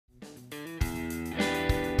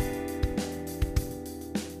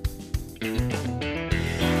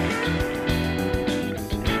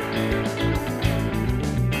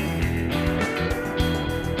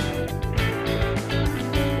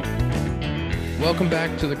Welcome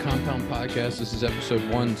back to the Compound Podcast. This is episode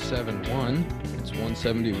 171. It's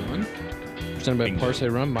 171. Presented by Parse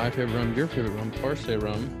Rum, my favorite rum, your favorite rum, Parse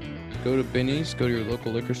Rum. Go to Binny's, go to your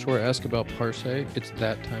local liquor store, ask about Parse. It's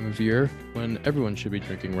that time of year when everyone should be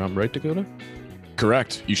drinking rum, right, Dakota?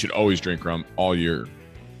 Correct. You should always drink rum all year.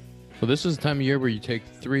 Well, this is the time of year where you take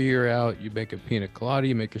 3 year out, you make a pina colada,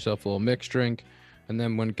 you make yourself a little mixed drink, and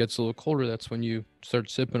then when it gets a little colder, that's when you start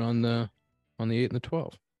sipping on the 8 and the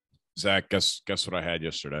 12. Zach, guess what I had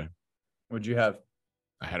yesterday? What'd you have?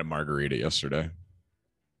 I had a margarita yesterday.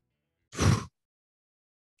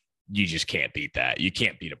 You just can't beat that. You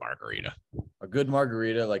can't beat a margarita. A good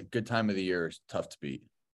margarita, like good time of the year, is tough to beat.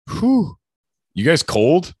 Whew. You guys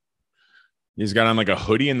cold? You guys got on like a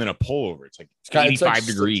hoodie and then a pullover. It's like 85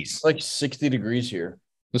 degrees. It's like 60 degrees here.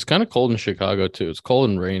 It's kind of cold in Chicago, too. It's cold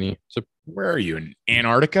and rainy. So where are you, in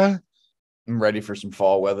Antarctica? I'm ready for some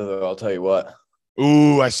fall weather, though, I'll tell you what.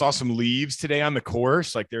 Ooh, I saw some leaves today on the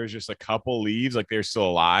course. Like there was just a couple leaves, like they're still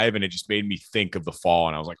alive. And it just made me think of the fall.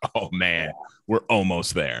 And I was like, oh, man, we're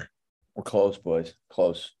almost there. We're close, boys.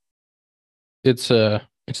 Close. it's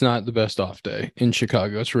not the best off day in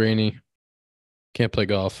Chicago. It's rainy. Can't play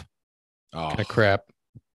golf. Oh, Kind of crap.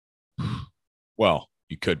 well,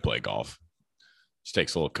 you could play golf. Just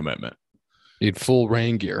takes a little commitment. Need full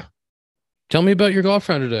rain gear. Tell me about your golf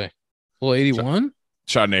round today. Well, 81?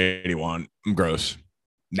 Shot an 81. I'm gross.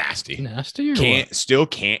 Nasty. Nasty or Still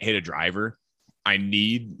can't hit a driver. I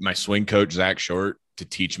need my swing coach, Zack to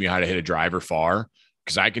teach me how to hit a driver far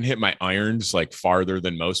because I can hit my irons like farther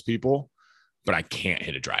than most people, but I can't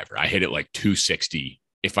hit a driver. I hit it like 260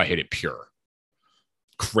 if I hit it pure.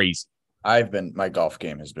 Crazy. My golf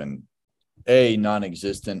game has been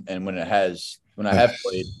non-existent. And when I have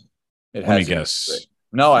played, it has. Let me guess.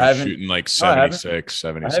 No, I haven't. Shooting like 76,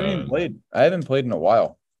 77. I haven't played in a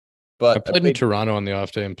while. But I played in Toronto on the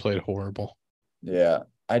off day and played horrible. Yeah.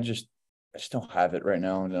 I just don't have it right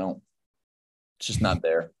now. It's just not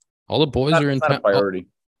there. All the boys are in town. Priority.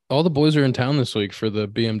 All the boys are in town this week for the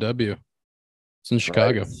BMW. It's in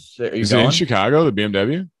Chicago. Right. Is it in Chicago, the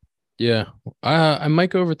BMW? Yeah. I might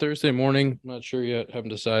go over Thursday morning. I'm not sure yet. Haven't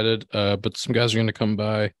decided. But some guys are going to come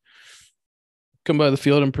by the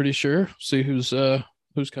field, I'm pretty sure. See who's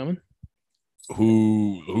coming.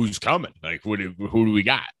 Who's coming? Like who do we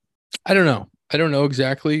got? I don't know. I don't know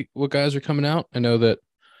exactly what guys are coming out. I know that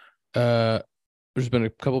there's been a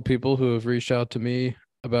couple people who have reached out to me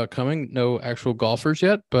about coming. No actual golfers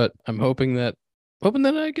yet, but I'm hoping that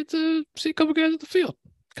I get to see a couple guys at the field.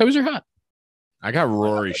 Cubbies are hot. I got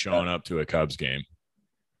Rory showing up to a Cubs game.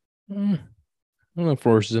 I don't know if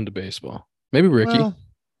Rory's into baseball. Maybe Ricky. Well,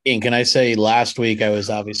 can I say last week I was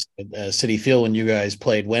obviously at City Field when you guys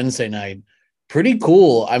played Wednesday night. Pretty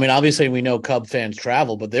cool. I mean, obviously we know Cub fans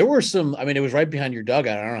travel, but there were some, I mean, it was right behind your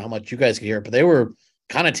dugout. I don't know how much you guys could hear it, but they were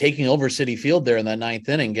kind of taking over City Field there in that ninth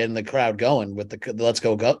inning, getting the crowd going with the Let's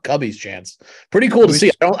Go Cubbies chants. Pretty cool to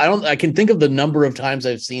see. I can think of the number of times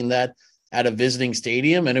I've seen that at a visiting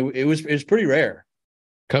stadium, and it was pretty rare.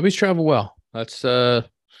 Cubbies travel well. That's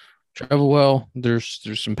travel well. There's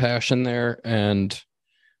some passion there, and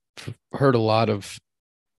heard a lot of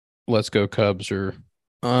Let's Go Cubs are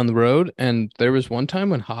on the road. And there was one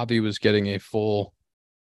time when Javi was getting a full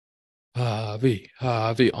Javi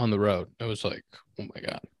on the road. It was like, oh my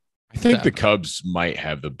God. I think the Cubs might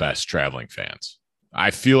have the best traveling fans.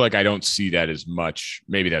 I feel like I don't see that as much.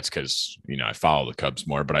 Maybe that's because, I follow the Cubs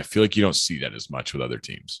more, but I feel like you don't see that as much with other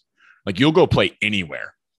teams. Like you'll go play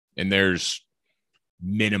anywhere and there's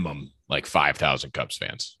minimum like 5,000 Cubs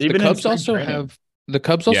fans. The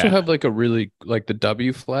Cubs also have like a really like the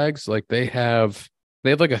W flags. Like they have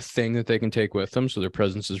like a thing that they can take with them. So their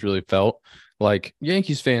presence is really felt. Like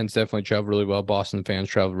Yankees fans definitely travel really well. Boston fans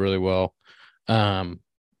travel really well. But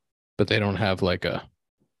they don't have a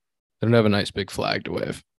nice big flag to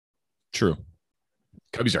wave. True.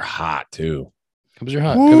 Cubbies are hot too. Cubbies are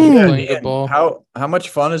hot. Cubbies are playing good ball. How much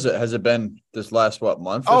fun has it been this last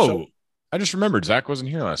month? Or so? I just remembered Zack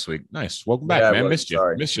wasn't here last week. Nice. Welcome back, man. Missed you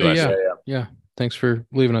last week. Yeah. Thanks for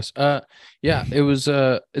leaving us. It was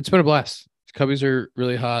it's been a blast. Cubbies are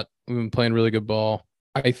really hot. We've been playing really good ball.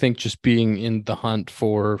 I think just being in the hunt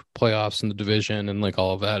for playoffs in the division and like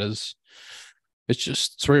all of that it's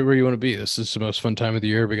right where you want to be. This is the most fun time of the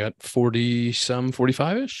year. We got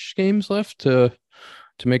 45-ish games left to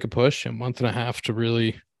make a push, and a month and a half to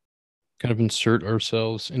really kind of insert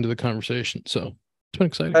ourselves into the conversation. So it's been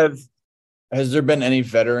exciting. Has there been any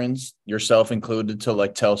veterans, yourself included, to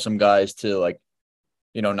like tell some guys to like,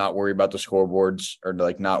 not worry about the scoreboards or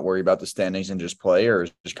like not worry about the standings and just play, or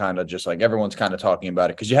is it just like everyone's kind of talking about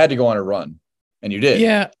it because you had to go on a run and you did?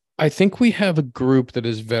 Yeah. I think we have a group that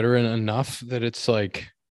is veteran enough that it's like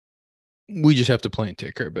we just have to play and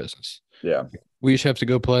take care of business. Yeah. We just have to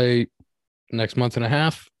go play next month and a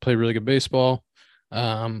half, play really good baseball.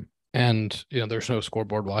 And there's no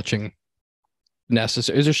scoreboard watching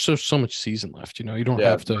necessary. There's so much season left. You don't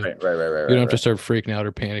have to Right. you don't have to start freaking out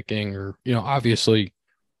or panicking or obviously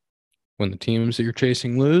when the teams that you're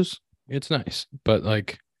chasing lose, it's nice. But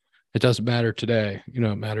like it doesn't matter today. It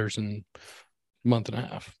matters in a month and a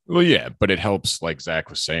half. Well, yeah, but it helps, like Zach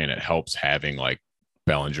was saying, it helps having like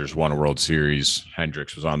Bellinger's won a World Series.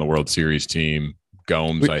 Hendricks was on the World Series team.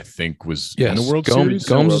 Gomes, I think, was in the World Series.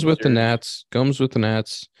 Gomes is with the Nats. Gomes with the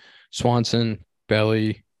Nats. Swanson,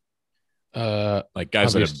 Belly. Like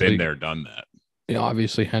guys that have been there, done that.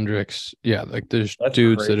 Obviously Hendricks. Yeah, like there's That's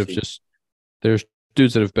dudes crazy. that have there's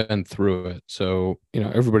dudes that have been through it. So,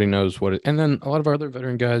 everybody knows what it, and then a lot of our other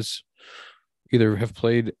veteran guys either have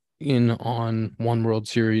played on one World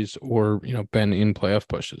Series or, been in playoff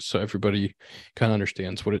pushes. So everybody kind of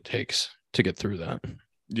understands what it takes to get through that.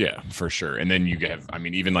 Yeah, for sure. And then you have,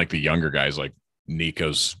 even like the younger guys, like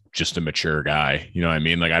Nico's just a mature guy. You know what I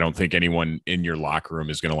mean? Like, I don't think anyone in your locker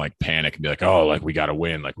room is going to like panic and be like, oh, like we got to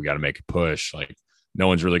win. Like we got to make a push. Like no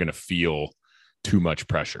one's really going to feel too much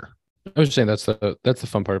pressure. I was just saying that's the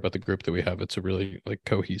fun part about the group that we have. It's a really like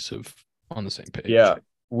cohesive, on the same page. Yeah.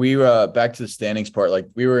 We were back to the standings part. Like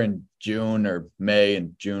we were in June or May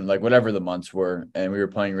and June, like whatever the months were, and we were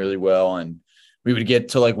playing really well. And we would get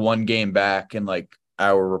to like one game back, and like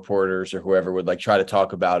our reporters or whoever would like try to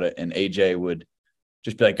talk about it, and AJ would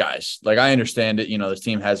just be like, guys, like I understand it. This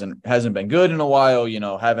team hasn't been good in a while.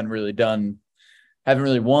 Haven't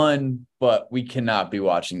really won, but we cannot be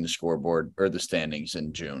watching the scoreboard or the standings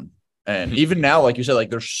in June. And even now, like you said, like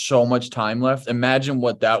there's so much time left. Imagine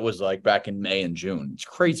what that was like back in May and June. It's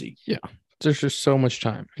crazy. Yeah. There's just so much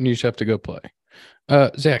time and you just have to go play.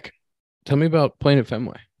 Zack, tell me about playing at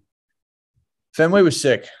Fenway. Fenway was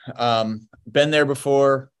sick. Been there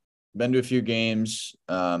before, been to a few games.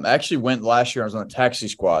 I actually went last year. I was on a taxi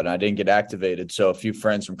squad and I didn't get activated. So a few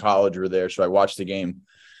friends from college were there. So I watched the game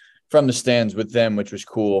from the stands with them, which was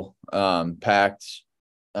cool. Packed.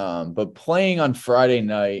 But playing on Friday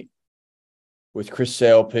night with Chris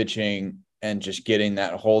Sale pitching and just getting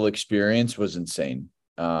that whole experience was insane.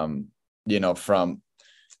 From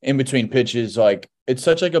in between pitches, like it's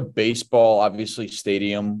such like a baseball, obviously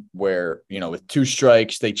stadium where, with two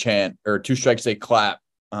strikes, they chant, or two strikes, they clap.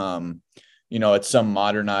 At some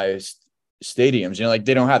modernized stadiums, like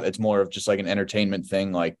they don't have, it's more of just like an entertainment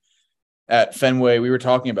thing. Like at Fenway, we were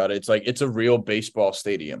talking about it. It's like, it's a real baseball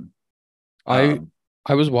stadium. I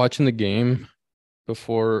was watching the game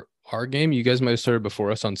before our game. You guys might have started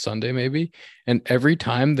before us on Sunday, maybe. And every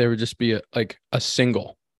time there would just be a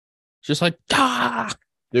single, just like,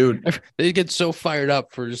 dude, they get so fired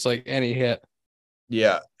up for just like any hit.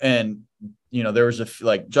 Yeah. And, there was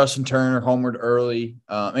like Justin Turner homered early.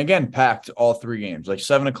 Again, packed all three games, like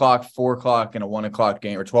 7 o'clock, 4 o'clock, and a 1 o'clock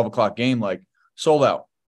game or 12 o'clock game, like sold out.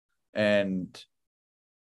 And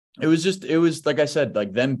it was like I said,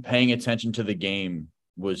 like them paying attention to the game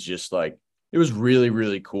was just like, it was really,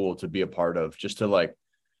 really cool to be a part of, just to like,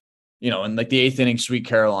 and like the 8th inning, Sweet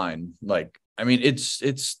Caroline, like,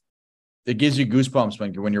 it gives you goosebumps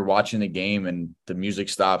when you're watching the game and the music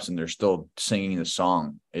stops and they're still singing the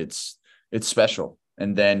song. It's special.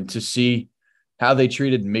 And then to see how they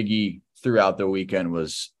treated Miggy throughout the weekend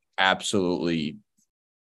was absolutely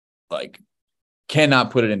like,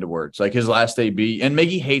 cannot put it into words. Like his last AB, and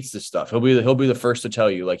Miggy hates this stuff. He'll be the first to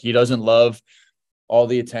tell you, like, he doesn't love all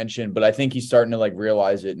the attention, but I think he's starting to like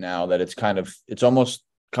realize it now that it's almost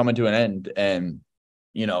coming to an end. And,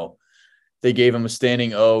 they gave him a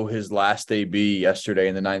standing O his last AB yesterday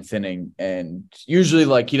in the 9th inning. And usually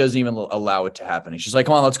like he doesn't even allow it to happen. He's just like,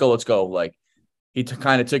 come on, let's go. Like he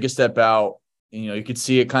kind of took a step out. You could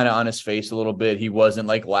see it kind of on his face a little bit. He wasn't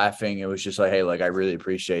like laughing. It was just like, hey, like, I really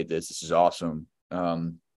appreciate this. This is awesome. I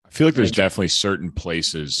feel like there's definitely certain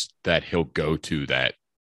places that he'll go to that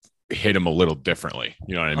hit him a little differently.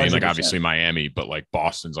 You know what I mean? 100%. Like obviously Miami, but like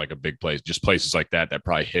Boston's like a big place, just places like that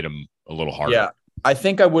probably hit him a little harder. Yeah. I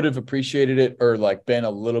think I would have appreciated it or like been a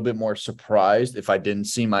little bit more surprised if I didn't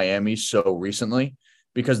see Miami so recently,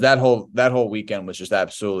 because that whole weekend was just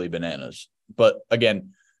absolutely bananas. But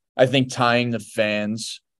again, I think tying the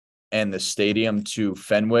fans and the stadium to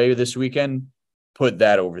Fenway this weekend put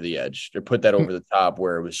that over the edge, or put that over the top,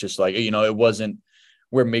 where it was just like, it wasn't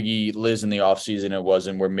where Miggy lives in the offseason. It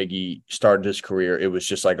wasn't where Miggy started his career. It was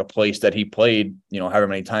just like a place that he played, however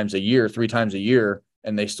many times a year, 3 times a year,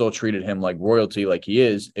 and they still treated him like royalty, like he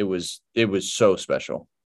is. It was so special.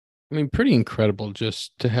 I mean, pretty incredible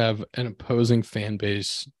just to have an opposing fan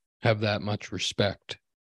base have that much respect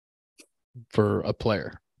for a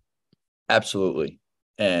player. Absolutely.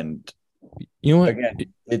 And you know what? Again,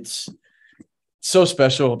 it's so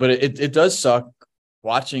special, but it does suck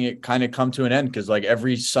watching it kind of come to an end, because like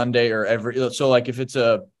every Sunday or like if it's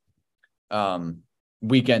a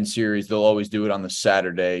weekend series, they'll always do it on the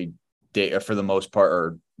Saturday day for the most part,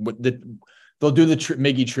 or they'll do the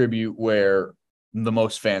Miggy tribute where the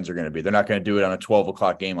most fans are going to be. They're not going to do it on a 12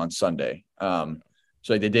 o'clock game on Sunday. So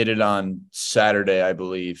they did it on Saturday, I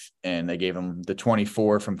believe, and they gave him the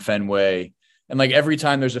 24 from Fenway. And like every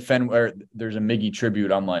time there's a Fenway or there's a Miggy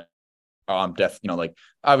tribute, I'm like, oh, I'm like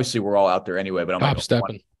obviously we're all out there anyway, but I'm Top like,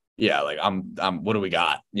 stepping. Yeah, like I'm what do we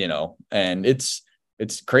got? And it's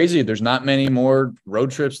crazy. There's not many more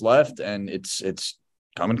road trips left, and it's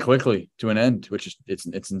coming quickly to an end, which is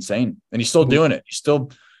it's insane. And he's still doing it. He's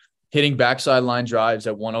still hitting backside line drives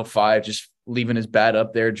at 105, just leaving his bat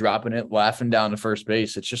up there, dropping it, laughing down to first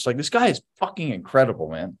base. It's just like, this guy is fucking incredible,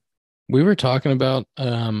 man. We were talking about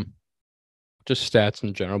just stats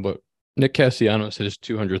in general, but Nick Castellanos hit his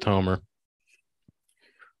 200th homer.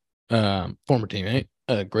 Former teammate,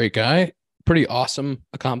 a great guy, pretty awesome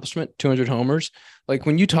accomplishment, 200 homers. Like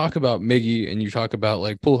when you talk about Miggy and you talk about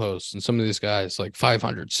like Pujols and some of these guys, like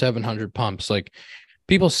 500, 700 pumps, like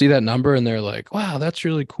people see that number and they're like, wow, that's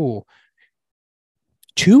really cool.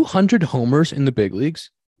 200 homers in the big leagues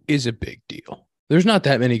is a big deal. There's not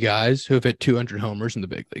that many guys who have hit 200 homers in the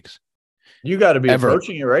big leagues. You got to be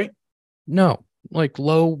approaching it, right? No, like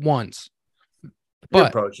low ones. You're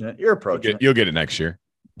approaching it. You're approaching it. You'll get it next year.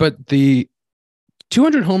 But the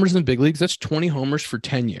 200 homers in the big leagues, that's 20 homers for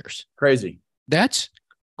 10 years. Crazy. That's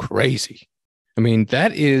crazy. I mean,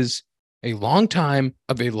 that is a long time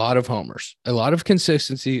of a lot of homers, a lot of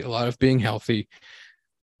consistency, a lot of being healthy.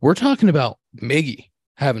 We're talking about Miggy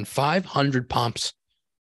having 500 pumps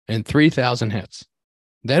and 3,000 hits.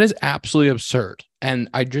 That is absolutely absurd. And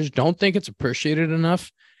I just don't think it's appreciated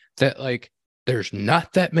enough that, like, there's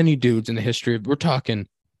not that many dudes in the history of, we're talking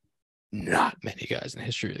not many guys in the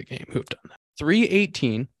history of the game who've done that.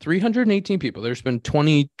 318 people. There's been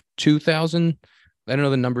 22,000. I don't know,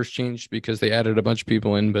 the numbers changed because they added a bunch of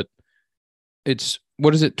people in, but it's,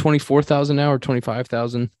 what is it, 24,000 now or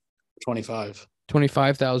 25,000?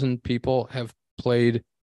 25,000 people have played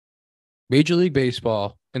Major League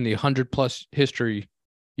Baseball in the 100+ history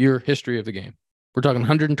of the game. We're talking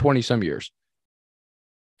 120 some years.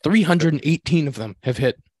 318 of them have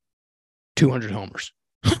hit 200 homers.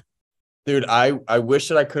 Dude, I wish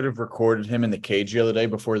that I could have recorded him in the cage the other day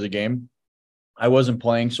before the game. I wasn't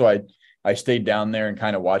playing, so I stayed down there and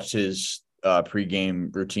kind of watched his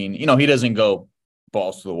pregame routine. He doesn't go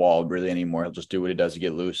balls to the wall really anymore. He'll just do what he does to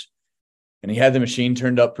get loose. And he had the machine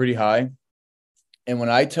turned up pretty high. And when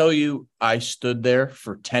I tell you, I stood there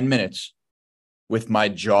for 10 minutes with my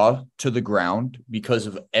jaw to the ground because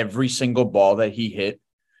of every single ball that he hit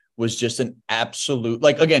was just an absolute,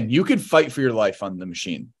 like, again, you could fight for your life on the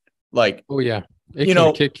machine. Like, oh yeah,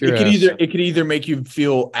 it could either make you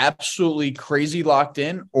feel absolutely crazy locked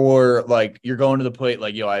in, or like you're going to the plate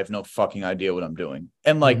like, yo, I have no fucking idea what I'm doing.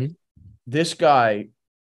 And like this guy,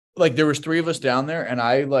 like there was 3 of us down there, and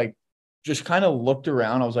I like just kind of looked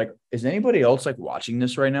around. I was like, is anybody else like watching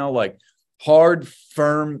this right now? Like hard,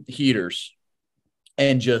 firm heaters,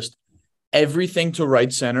 and just everything to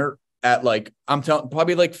right center at like, I'm telling,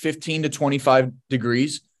 probably like 15 to 25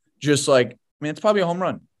 degrees. Just like, man, it's probably a home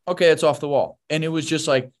run. Okay, it's off the wall. And it was just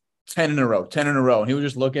like 10 in a row. And he would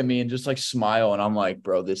just look at me and just like smile. And I'm like,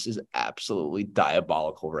 bro, this is absolutely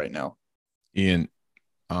diabolical right now. Ian,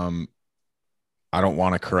 I don't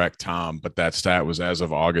want to correct Tom, but that stat was as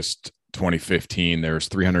of August 2015. There's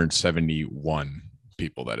 371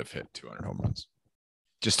 people that have hit 200 home runs.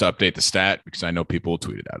 Just to update the stat, because I know people will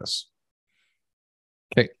tweet it at us.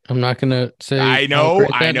 Okay, I'm not going to say I know.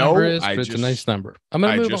 But it's a nice number. I'm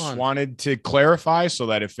going to move on. I just wanted to clarify so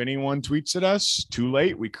that if anyone tweets at us, too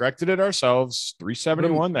late, we corrected it ourselves.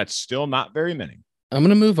 371, that's still not very many. I'm going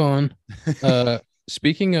to move on.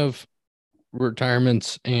 Speaking of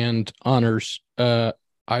retirements and honors, I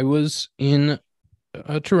was in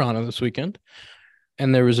Toronto this weekend,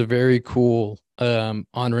 and there was a very cool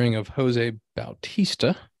honoring of Jose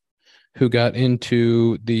Bautista, who got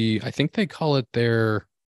into I think they call it their,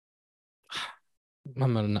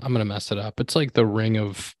 I'm gonna mess it up. It's like the ring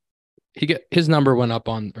of, his number went up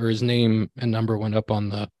on, or his name and number went up on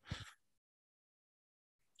the.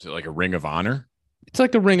 Is it like a ring of honor? It's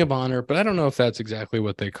like the ring of honor, but I don't know if that's exactly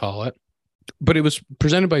what they call it. But it was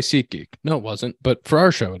presented by SeatGeek. No, it wasn't. But for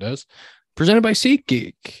our show, it is. Presented by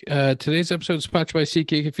SeatGeek. Today's episode is sponsored by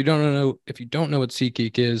SeatGeek. If you don't know what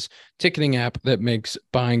SeatGeek is, ticketing app that makes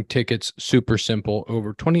buying tickets super simple.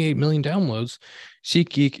 Over 28 million downloads.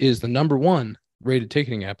 SeatGeek is the number one rated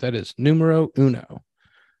ticketing app. That is numero uno.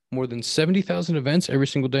 More than 70,000 events every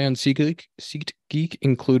single day on SeatGeek,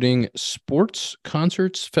 including sports,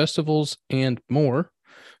 concerts, festivals, and more.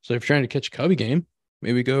 So if you're trying to catch a Cubby game,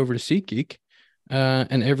 maybe go over to SeatGeek.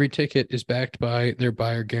 And every ticket is backed by their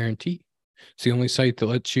buyer guarantee. It's the only site that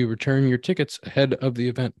lets you return your tickets ahead of the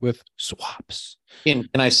event with swaps.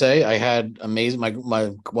 And can I say I had amazing my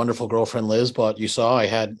wonderful girlfriend Liz was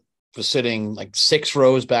sitting like 6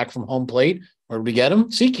 rows back from home plate. Where did we get them?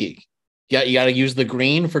 SeatGeek. Yeah, you got to use the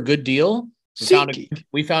green for good deal.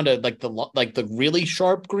 We found a like the really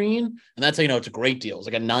sharp green, and that's how you know it's a great deal. It's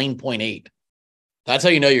like a 9.8. That's how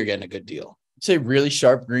you know you're getting a good deal. Say really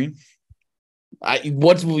sharp green. I don't know.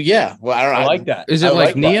 I like that. Is it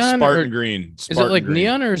like neon Spartan green? Is it like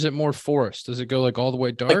neon or is it more forest? Does it go like all the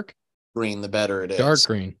way dark? Like green, the better it is. Dark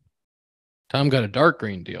green. Tom got a dark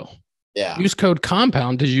green deal. Yeah. Use code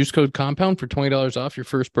COMPOUND. Did you use code COMPOUND for $20 off your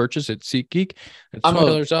first purchase at SeatGeek? It's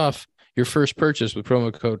 $20 off your first purchase with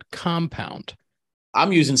promo code COMPOUND.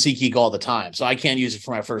 I'm using SeatGeek all the time, so I can't use it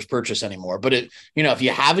for my first purchase anymore. But if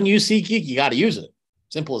you haven't used SeatGeek, you got to use it.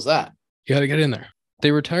 Simple as that. You got to get in there. They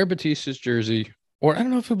retired Batista's jersey, or I don't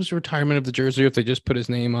know if it was a retirement of the jersey or if they just put his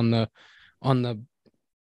name on the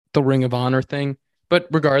Ring of Honor thing. But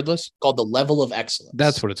regardless, called the level of excellence.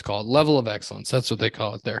 That's what it's called. Level of excellence. That's what they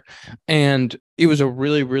call it there. And it was a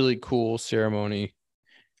really, really cool ceremony.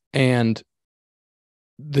 And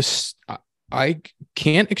this, I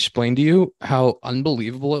can't explain to you how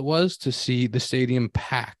unbelievable it was to see the stadium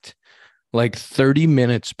packed like 30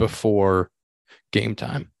 minutes before game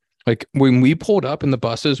time. Like when we pulled up in the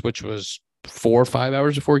buses, which was 4 or 5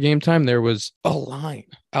 hours before game time, there was a line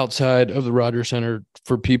outside of the Rogers Center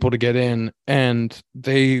for people to get in. And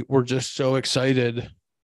they were just so excited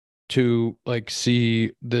to like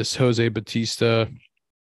see this Jose Batista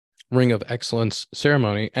Ring of Excellence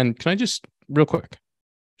ceremony. And can I just real quick,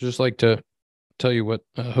 just like to tell you what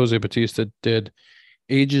Jose Batista did.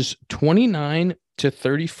 Ages 29 to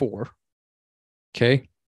 34. Okay.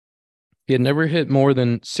 He had never hit more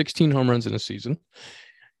than 16 home runs in a season.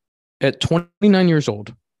 At 29 years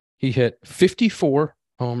old, he hit 54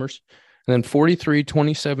 homers, and then 43,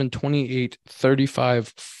 27, 28,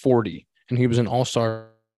 35, 40. And he was an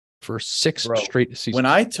all-star for 6 straight seasons. When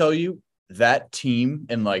I tell you that team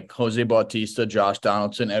and like Jose Bautista, Josh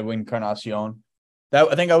Donaldson, Edwin Encarnacion,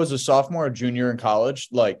 I think I was a sophomore or junior in college.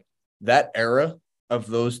 Like that era of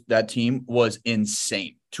that team was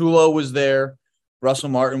insane. Tulo was there. Russell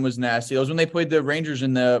Martin was nasty. It was when they played the Rangers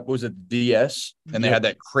in DS, and they had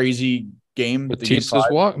that crazy game.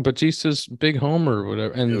 Batista's big homer or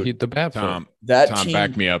whatever, and Dude, the bat. Tom, team,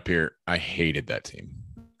 back me up here. I hated that team.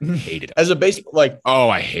 Hated it. As a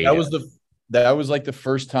baseball, I hate it. That was like the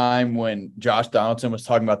first time when Josh Donaldson was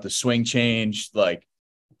talking about the swing change. Like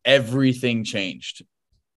everything changed.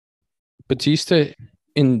 Batista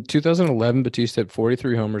in 2011, Batista had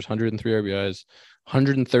 43 homers, 103 RBIs,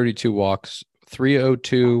 132 walks.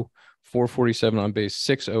 302, 447 on base,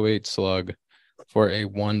 608 slug for a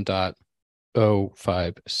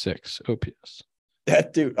 1.056 OPS.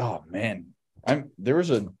 That dude, oh man. There was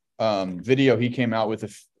a video he came out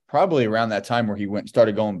with probably around that time where he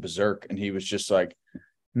started going berserk, and he was just like,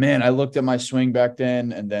 man, I looked at my swing back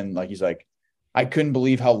then, and then like he's like, I couldn't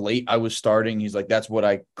believe how late I was starting. He's like, that's what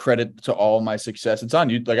I credit to all my success. It's on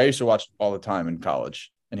you. Like I used to watch all the time in college.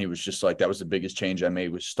 And he was just like, that was the biggest change I made,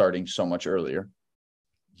 was starting so much earlier.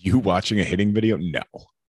 You watching a hitting video? No.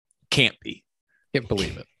 Can't be. Can't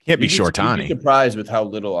believe it. Can't be Shortani. You'd be surprised with how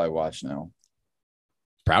little I watch now.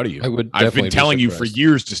 Proud of you. I've been telling you for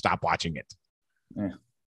years to stop watching it. Yeah.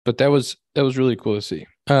 But that was really cool to see.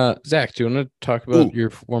 Zach, do you want to talk about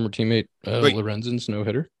your former teammate Lorenzen's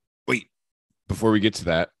no-hitter? Wait. Before we get to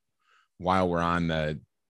that, while we're on the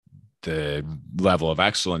level of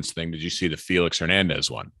excellence thing, did you see the Felix Hernandez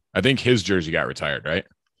one? I think his jersey got retired, right?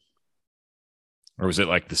 Or was it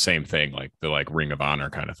like the same thing, like the Ring of Honor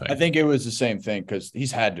kind of thing? I think it was the same thing because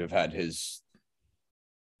he's had to have had his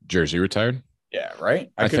jersey retired. Yeah, right.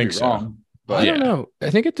 I could think be so. Wrong, but I don't know. I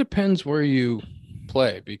think it depends where you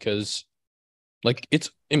play because, like, it's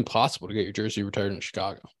impossible to get your jersey retired in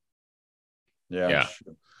Chicago. Yeah.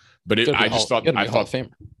 But I thought Famer.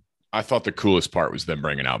 I thought the coolest part was them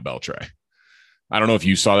bringing out Beltre. I don't know if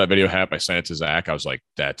you saw that video, Hap. I sent it to Zach. I was like,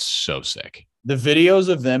 that's so sick. The videos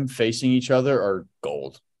of them facing each other are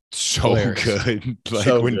gold. So Hilarious. good. Like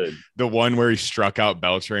So when good. the one where he struck out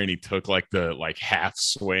Beltray and he took like the half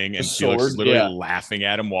swing and The Felix is sword, literally yeah. laughing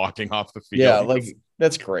at him walking off the field. Yeah, like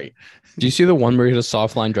that's great. Do you see the one where he hit a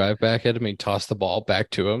soft line drive back at him and he tossed the ball back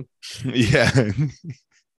to him? Yeah.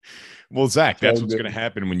 Well, Zach, that's So what's good. going to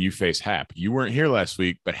happen when you face Hap. You weren't here last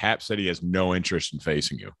week, but Hap said he has no interest in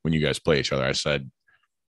facing you when you guys play each other. I said,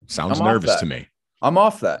 sounds I'm off nervous that. to me. I'm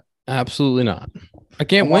off that. Absolutely not. I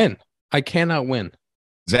can't win. I cannot win.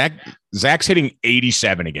 Zach's hitting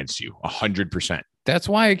 87 against you, 100%. That's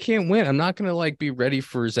why I can't win. I'm not gonna like be ready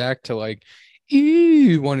for Zack to like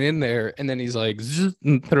one in there, and then he's like zzz,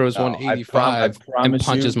 and throws No, 185 I and promise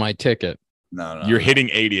punches you- my ticket. No. You're hitting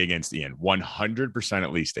 80 against Ian, 100%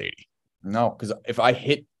 at least 80. No, because if I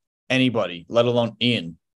hit anybody, let alone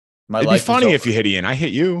Ian, my It'd be life is funny if over. you hit Ian. I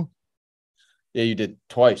hit you. Yeah, you did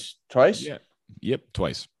twice. Twice? Yeah. Yep.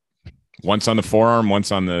 Twice. Once on the forearm,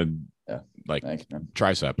 once on the Thanks, man.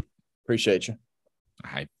 tricep. Appreciate you.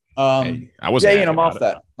 I I wasn't. Ian, happy I'm off about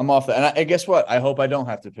that. I'm off that. And guess what? I hope I don't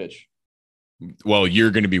have to pitch. it. Well,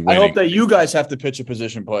 you're going to be I winning. hope that you guys have to pitch a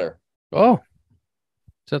position player. Oh,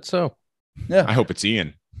 is that so? Yeah. I hope it's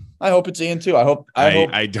Ian. I hope it's Ian too. I hope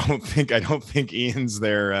I don't think Ian's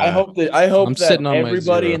there. I hope that I'm that sitting on my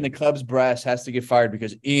everybody zero. in the Cubs brass has to get fired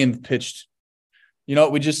because Ian pitched. You know,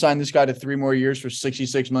 we just signed this guy to 3 more years for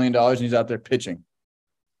 $66 million, and he's out there pitching.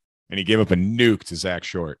 and he gave up a nuke to Zach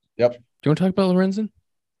Short. Do you want to talk about Lorenzen?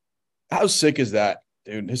 How sick is that,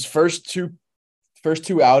 dude? His first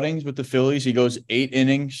two outings with the Phillies, he goes 8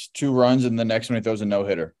 innings, 2 runs, and the next one he throws a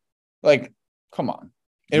no-hitter. Like, come on.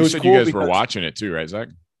 It You was said cool you guys were because- watching it too, right, Zach?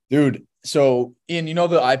 Dude, so Ian, you know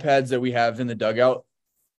the iPads that we have in the dugout?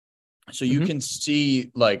 So you Mhm. can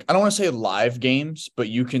see, like, I don't want to say live games, but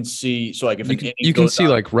you can see, so like if You an can, inning you can goes see on-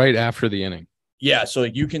 like right after the inning. Yeah, so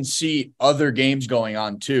like you can see other games going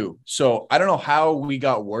on too. So I don't know how we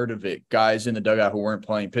got word of it. Guys in the dugout who weren't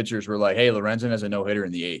playing pitchers were like, "Hey, Lorenzen has a no-hitter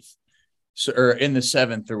in the 8th." So or in the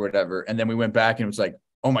 7th or whatever. And then we went back and it was like,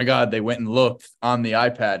 "Oh my God," they went and looked on the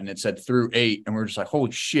iPad and it said through 8 and we were just like,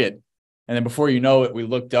 "Holy shit." And then before you know it, we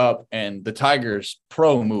looked up and the Tigers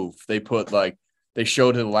pro move. They put like they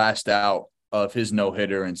showed the last out of his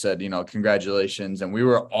no-hitter and said, "Congratulations." And we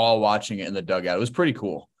were all watching it in the dugout. It was pretty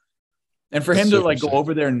cool. And for him to Super like go sick.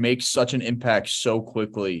 over there and make such an impact so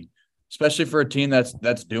quickly, especially for a team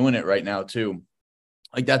that's doing it right now too,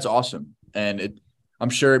 like that's awesome. And I'm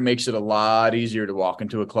sure it makes it a lot easier to walk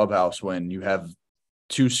into a clubhouse when you have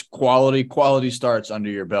 2 quality starts under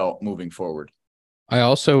your belt moving forward. I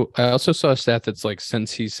also saw a stat that's like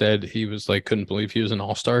since he said he was like couldn't believe he was an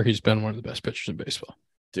all-star, he's been one of the best pitchers in baseball.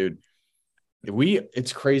 Dude,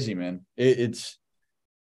 it's crazy, man.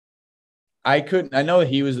 I know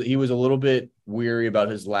he was a little bit weary about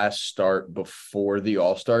his last start before the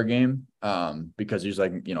All-Star game, because he's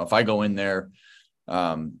like, if I go in there, he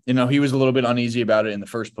was a little bit uneasy about it in the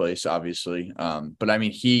first place, obviously. But I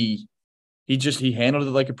mean, he handled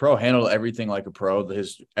it like a pro, handled everything like a pro.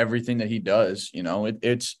 Everything that he does,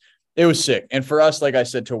 it was sick. And for us, like I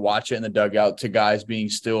said, to watch it in the dugout, to guys being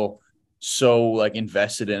still so like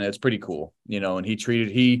invested in it, it's pretty cool, and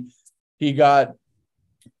he got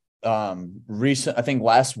recent, I think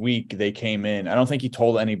last week they came in. I don't think he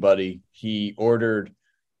told anybody. He ordered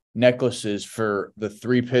necklaces for the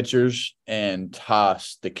 3 pitchers and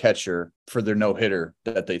Toss, the catcher, for their no-hitter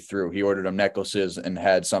that they threw. He ordered them necklaces and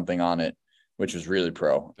had something on it, which was really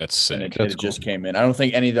pro. That's sick. And That's it just came in. I don't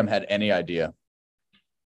think any of them had any idea.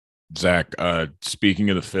 Zach,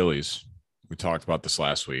 speaking of the Phillies, we talked about this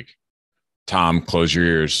last week. Tom, close your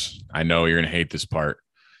ears. I know you're going to hate this part.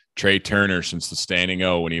 Trey Turner, since the standing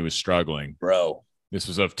O when he was struggling. Bro. This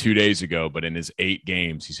was of 2 days ago, but in his 8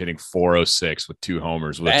 games, he's hitting 406 with 2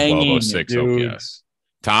 homers with a Banging, 1206 dude. OPS.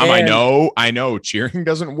 Tom, And- I know. Cheering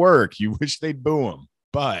doesn't work. You wish they'd boo him,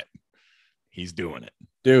 but he's doing it.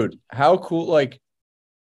 Dude, how cool. Like,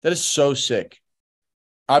 that is so sick.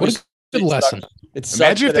 What a Obviously, good lesson. It sucks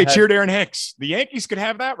Imagine if that they it had- cheered Aaron Hicks. The Yankees could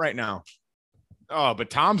have that right now. Oh, but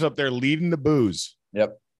Tom's up there leading the boos.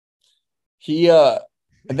 Yep.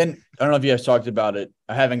 And then I don't know if you guys talked about it.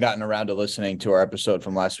 I haven't gotten around to listening to our episode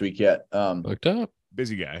from last week yet. Looked up.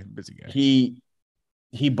 Busy guy.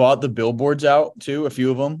 He bought the billboards out too, a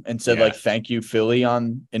few of them, and said Yeah. like "Thank you, Philly"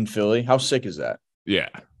 in Philly. How sick is that? Yeah.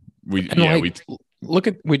 We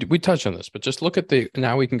touched on this, but just look at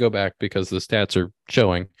now we can go back because the stats are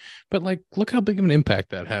showing, but like, look how big of an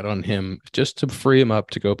impact that had on him just to free him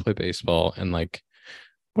up to go play baseball. And like,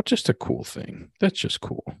 what just a cool thing. That's just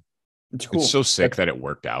cool. It's cool. It's so sick that it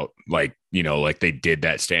worked out. Like, like they did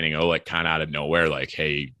that standing O, like kind of out of nowhere, like,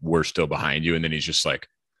 hey, we're still behind you. And then he's just like,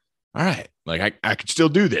 all right, like I could still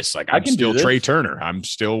do this. Like I I'm can do still this. Trey Turner. I'm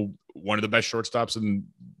still one of the best shortstops in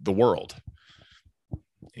the world.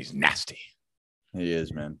 He's nasty. He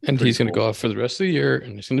is, man. And Pretty he's going to cool. go out for the rest of the year,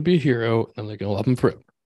 and he's going to be a hero, and they're going to love him forever.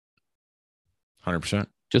 100%.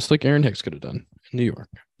 Just like Aaron Hicks could have done in New York.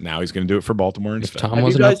 Now he's going to do it for Baltimore If instead. Tom you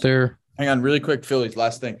wasn't guys- up there. Hang on, really quick, Phillies.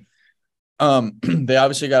 Last thing. They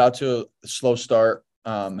obviously got out to a slow start.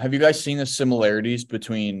 Have you guys seen the similarities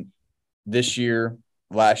between this year,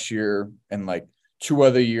 last year, and like 2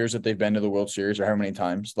 other years that they've been to the World Series, or how many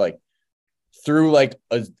times? Like through like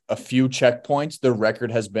a few checkpoints, the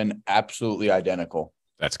record has been absolutely identical.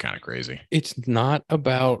 That's kind of crazy. It's not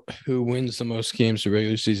about who wins the most games of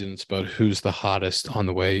regular season. It's about who's the hottest on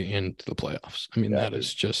the way into the playoffs. I mean, that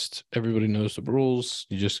is just, everybody knows the rules.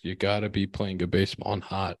 You got to be playing good baseball and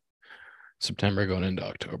hot September going into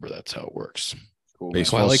October. That's how it works. Cool.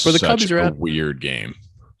 Baseball like where the such Cubbies are a at. weird game.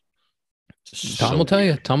 Tom will tell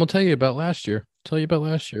you. Tom will tell you about last year. Tell you about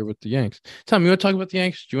last year with the Yanks. Tom, you want to talk about the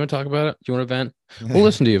Yanks? Do you want to talk about it? Do you want to vent? We'll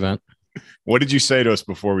listen to you vent. What did you say to us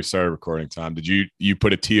before we started recording, Tom? Did you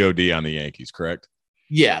put a TOD on the Yankees, correct?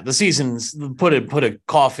 Yeah, the season's put a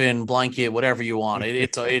coffin, blanket, whatever you want.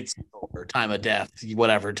 It's over. Time of death,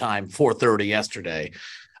 whatever time. 4:30 yesterday.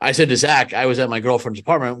 I said to Zack, I was at my girlfriend's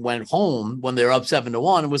apartment, went home when they were up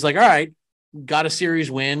 7-1, and was like, all right, got a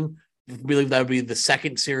series win. I believe that would be the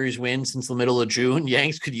second series win since the middle of June.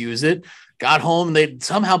 Yanks could use it. Got home. They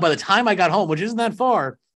somehow, by the time I got home, which isn't that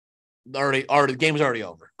far, already the game was already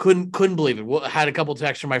over. Couldn't believe it. Had a couple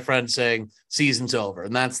texts from my friends saying season's over,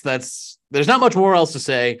 and that's there's not much more else to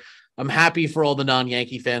say. I'm happy for all the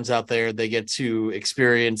non-Yankee fans out there. They get to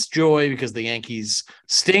experience joy because the Yankees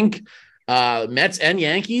stink. Mets and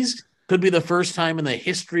Yankees could be the first time in the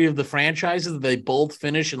history of the franchises that they both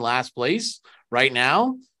finish in last place right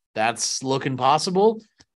now. That's looking possible.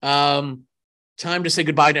 Time to say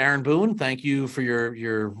goodbye to Aaron Boone. Thank you for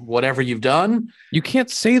your whatever you've done. You can't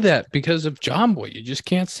say that because of John Boy. You just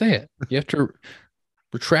can't say it. You have to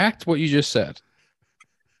retract what you just said.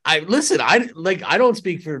 I don't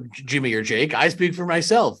speak for Jimmy or Jake. I speak for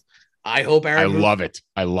myself. I hope Aaron Boone, love it.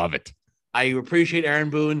 I love it. I appreciate Aaron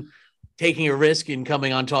Boone taking a risk and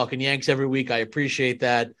coming on Talking Yanks every week. I appreciate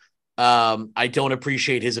that. I don't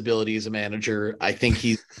appreciate his ability as a manager. I think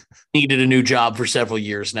he's needed a new job for several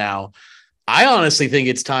years now. I honestly think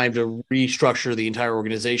it's time to restructure the entire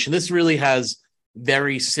organization. This really has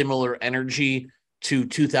very similar energy to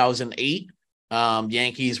 2008.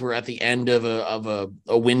 Yankees were at the end of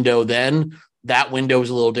a window then. That window was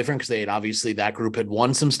a little different because that group had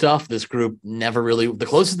won some stuff. This group never really, the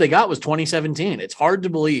closest they got was 2017. It's hard to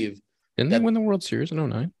believe. Didn't they win the World Series in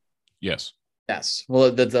 2009? Yes. Yes.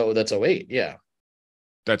 Well, that's 08. Yeah.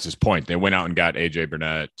 That's his point. They went out and got AJ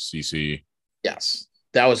Burnett, CC. Yes.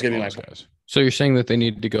 That was going to be my point. Guys. So you're saying that they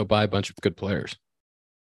need to go buy a bunch of good players?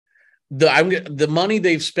 The money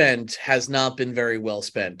they've spent has not been very well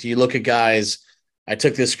spent. Do you look at guys? I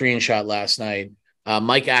took this screenshot last night.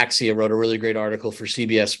 Mike Axia wrote a really great article for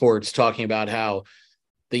CBS Sports talking about how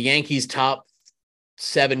the Yankees' top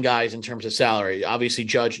 7 guys in terms of salary. Obviously,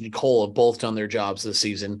 Judge and Cole have both done their jobs this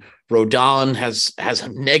season. Rodon has a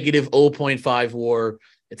negative 0.5 WAR.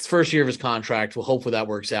 It's the first year of his contract. Well, hopefully that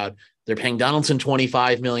works out. They're paying Donaldson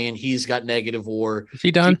 $25 million. He's got negative WAR. Is he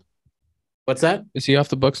done? What's that? Is he off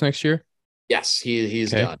the books next year? Yes,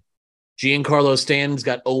 he's Okay. done. Giancarlo Stanton's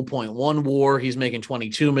got 0.1 WAR. He's making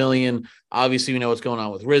 $22 million. Obviously, we know what's going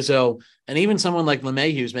on with Rizzo. And even someone like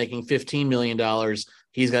LeMahieu's making $15 million.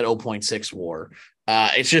 He's got 0.6 WAR.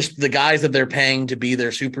 It's just the guys that they're paying to be their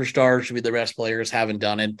superstars, to be the best players, haven't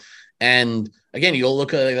done it. And again, you go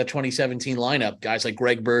look at the 2017 lineup, guys like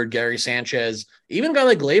Greg Bird, Gary Sanchez, even a guy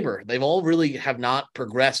like Glaber. They've all really have not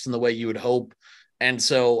progressed in the way you would hope. And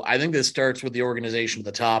so I think this starts with the organization at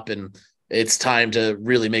the top, and it's time to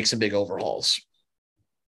really make some big overhauls.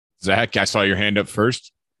 Zach, I saw your hand up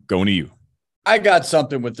first. Going to you. I got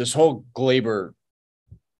something with this whole Glaber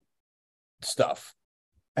stuff.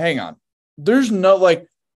 Hang on. There's no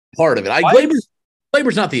Part of it.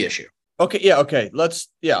 Glaber's not the issue. Okay, yeah, okay.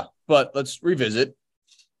 But let's revisit.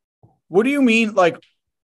 What do you mean?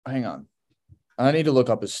 Hang on. I need to look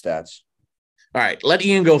up his stats. All right, let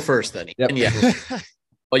Ian go first then. Yep. Yeah.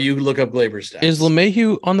 While you look up Glaber's stats. Is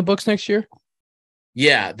LeMahieu on the books next year?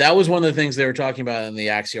 Yeah, that was one of the things they were talking about in the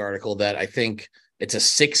Axie article, that I think it's a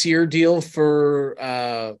 6-year deal for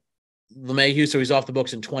LeMahieu, so he's off the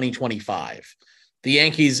books in 2025. The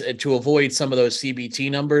Yankees, to avoid some of those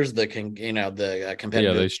CBT numbers, the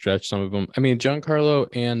competitive. Yeah, they stretched some of them. I mean, Giancarlo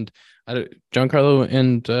and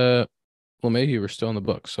LeMahieu were still on the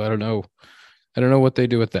books, so I don't know what they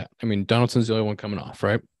do with that. I mean, Donaldson's the only one coming off,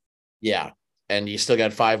 right? Yeah. and you still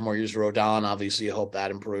got 5 more years of Rodon. Obviously, you hope that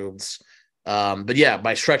improves. But yeah,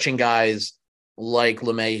 by stretching guys like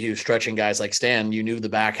LeMahieu, stretching guys like Stan, you knew the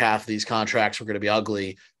back half of these contracts were going to be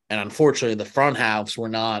ugly. And unfortunately, the front halves were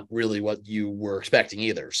not really what you were expecting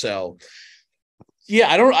either. So yeah,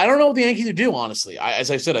 I don't know what the Yankees do, honestly. As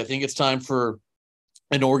I said, I think it's time for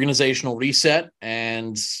an organizational reset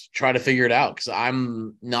and try to figure it out, because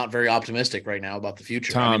I'm not very optimistic right now about the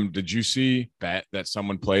future. Tom, did you see bet that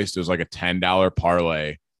someone placed? It was like a $10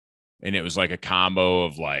 parlay, and it was like a combo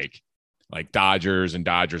of like Dodgers and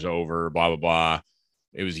Dodgers over, blah, blah, blah.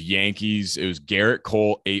 It was Yankees. It was Garrett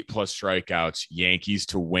Cole, 8+ strikeouts, Yankees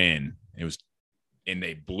to win. And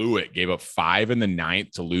they blew it, gave up 5 in the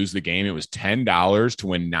 9th to lose the game. It was $10 to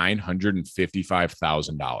win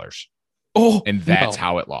 $955,000. Oh, and that's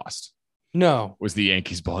how it lost. No, was the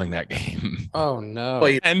Yankees blowing that game. Oh no,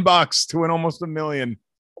 $10 to win almost $1 million.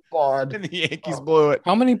 God. And the Yankees blew it.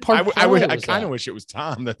 How many parts? I kind of wish it was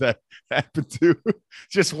Tom that happened to.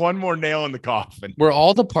 Just one more nail in the coffin. Were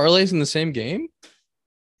all the parlays in the same game?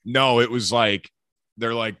 No, it was like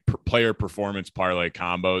they're like player performance parlay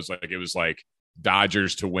combos. Like it was like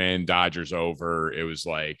Dodgers to win, Dodgers over. It was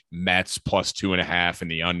like Mets plus 2.5 in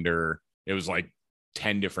the under. It was like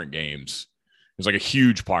 10 different games. It was like a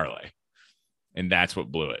huge parlay, and that's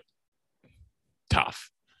what blew it.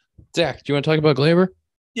 Tough. Zach, do you want to talk about Glaber?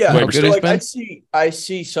 Yeah, How good like he's I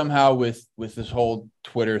see somehow with this whole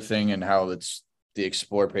Twitter thing and how it's the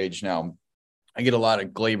Explore page now, I get a lot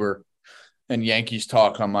of Glaber and Yankees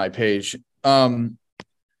talk on my page. So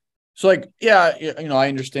like, yeah, I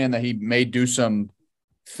understand that he may do some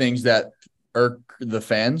things that irk the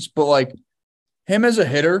fans, but like him as a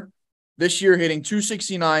hitter this year, hitting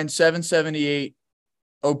 269, 778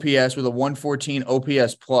 OPS with a 114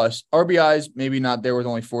 OPS plus, RBIs maybe not there with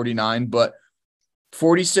only 49, but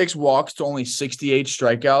 46 walks to only 68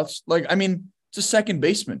 strikeouts. Like, I mean, it's a second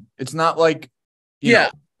baseman. It's not like, you know.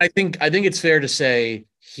 I think it's fair to say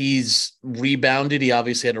he's rebounded. He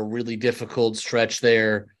obviously had a really difficult stretch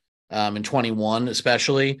there in 21,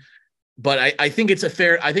 especially. But I think it's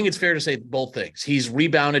fair to say both things. He's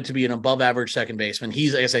rebounded to be an above average second baseman.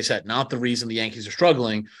 He's, as I said, not the reason the Yankees are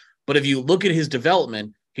struggling. But if you look at his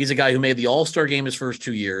development, he's a guy who made the All-Star game his first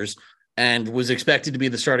 2 years and was expected to be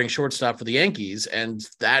the starting shortstop for the Yankees. And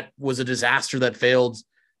that was a disaster that failed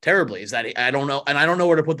terribly. Is that, I don't know. And I don't know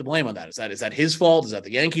where to put the blame on that. Is that his fault? Is that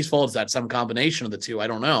the Yankees' fault? Is that some combination of the two? I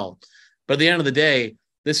don't know. But at the end of the day,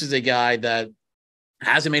 this is a guy that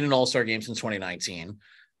hasn't made an All-Star game since 2019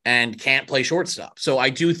 and can't play shortstop. So I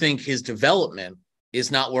do think his development is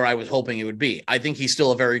not where I was hoping it would be. I think he's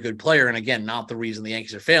still a very good player. And again, not the reason the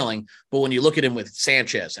Yankees are failing, but when you look at him with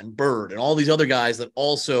Sanchez and Bird and all these other guys that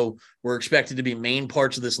also were expected to be main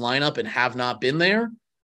parts of this lineup and have not been there,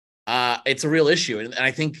 it's a real issue. And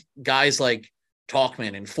I think guys like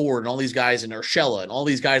Talkman and Ford and all these guys and Urshela and all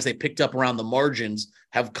these guys they picked up around the margins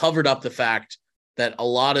have covered up the fact that a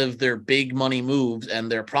lot of their big money moves and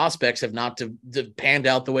their prospects have not panned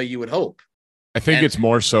out the way you would hope. I think it's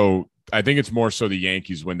more so the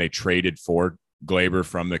Yankees, when they traded for Glaber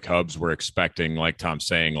from the Cubs, were expecting, like Tom's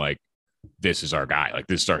saying, like, this is our guy. Like,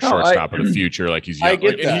 this is our shortstop of the future. Like, he's young. I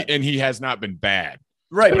get that. And he has not been bad.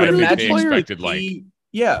 Right. But But I think they expected, like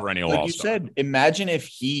perennial you all-star. said, imagine if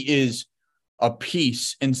he is a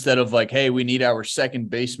piece instead of like, hey, we need our second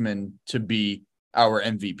baseman to be our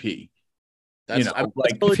MVP. That's,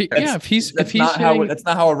 that's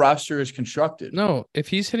not how a roster is constructed. No, if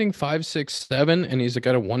he's hitting 5, 6, 7, and he's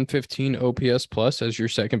got a 115 OPS plus as your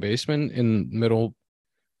second baseman in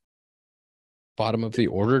bottom of the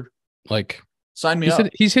order, like, sign me up.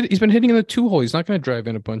 He's been hitting in the 2-hole. He's not going to drive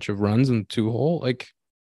in a bunch of runs in the 2-hole. Like,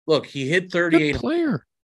 look, he hit 38 player.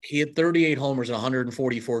 He hit 38 homers in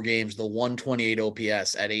 144 games, the 128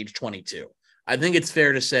 OPS at age 22. I think it's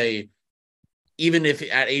fair to say, even if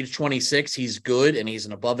at age 26, he's good and he's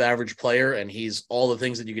an above average player and he's all the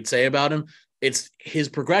things that you could say about him, it's his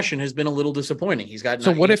progression has been a little disappointing. He's got,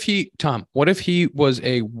 so what if he was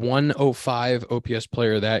a 105 OPS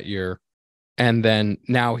player that year and then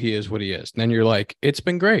now he is what he is? And then you're like, it's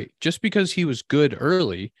been great. Just because he was good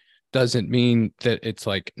early doesn't mean that it's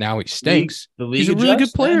like now he stinks. He's a really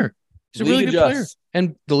good player. He's a really good player.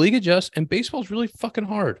 And the league adjusts, and baseball's really fucking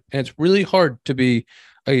hard. And it's really hard to be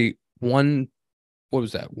a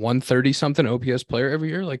 130 something OPS player every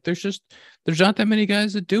year. Like, there's not that many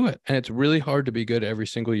guys that do it. And it's really hard to be good every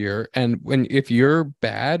single year. And if you're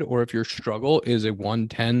bad, or if your struggle is a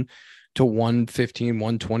 110 to 115,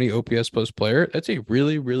 120 OPS plus player, that's a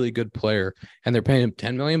really, really good player. And they're paying him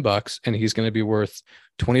 $10 million and he's going to be worth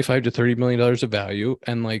 $25 to $30 million of value.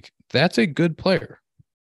 And like, that's a good player.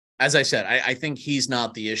 As I said, I think he's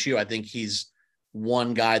not the issue. I think he's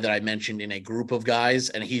one guy that I mentioned in a group of guys,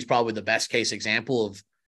 and he's probably the best case example of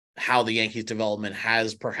how the Yankees development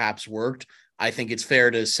has perhaps worked. I think it's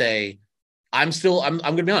fair to say I'm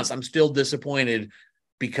going to be honest, I'm still disappointed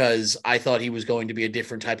because I thought he was going to be a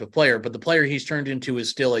different type of player, but the player he's turned into is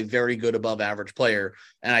still a very good above average player.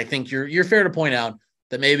 And I think you're fair to point out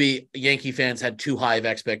that maybe Yankee fans had too high of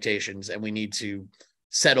expectations and we need to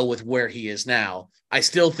settle with where he is now. I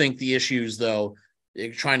still think the issues, though,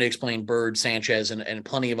 trying to explain Bird, Sanchez, and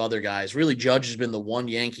plenty of other guys, really Judge has been the one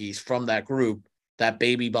Yankees from that group, that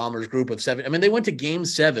baby Bombers group of 7. I mean, they went to game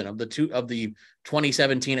 7 of the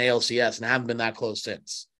 2017 ALCS and haven't been that close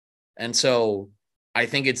since. And so I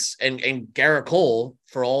think it's, and Garrett Cole,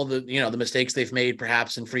 for all the, the mistakes they've made,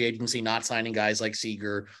 perhaps in free agency, not signing guys like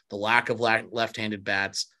Seager, the lack of left-handed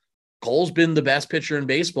bats, Cole's been the best pitcher in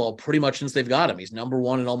baseball pretty much since they've got him. He's number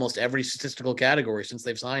 1 in almost every statistical category since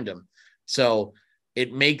they've signed him. So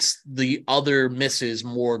it makes the other misses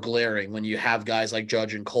more glaring when you have guys like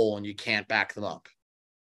Judge and Cole and you can't back them up.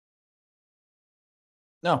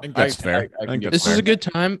 No, I think that's fair. This is a good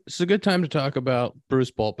time. This is a good time to talk about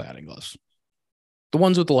Bruce Bolt batting gloves. The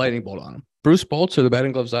ones with the lightning bolt on them. Bruce Bolts are the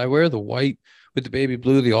batting gloves I wear, the white with the baby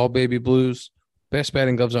blue, the all baby blues. Best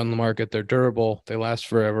batting gloves on the market. They're durable. They last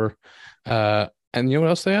forever. And you know what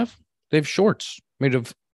else they have? They have shorts made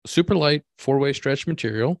of super light 4-way stretch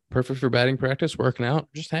material, perfect for batting practice, working out,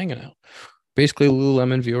 just hanging out. Basically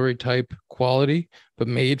Lululemon Vuori type quality, but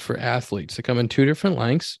made for athletes. They come in 2 different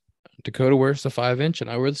lengths. Dakota wears the 5-inch and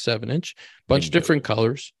I wear the 7-inch. Bunch of different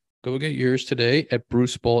colors. Go get yours today at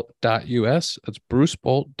brucebolt.us. That's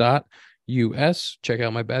brucebolt.us. Check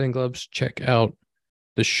out my batting gloves. Check out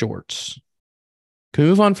the shorts. Can we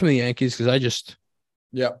move on from the Yankees? Because I just,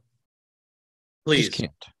 please, I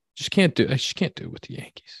just can't do it with the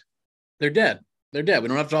Yankees. They're dead. We don't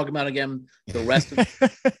have to talk about it again the rest of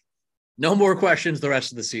no more questions the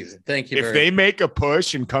rest of the season. Thank you. If they make a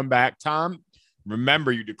push and come back, Tom,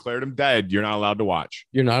 remember you declared them dead. You're not allowed to watch.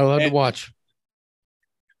 You're not allowed to watch.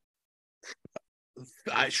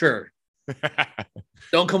 Sure.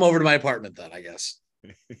 Don't come over to my apartment then, I guess.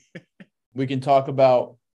 We can talk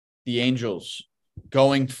about the Angels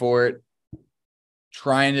going for it,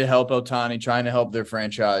 trying to help Ohtani, trying to help their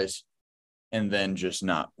franchise, and then just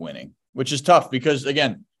not winning, which is tough because,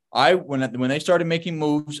 again, when they started making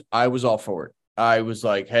moves, I was all for it. I was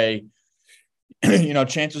like, hey,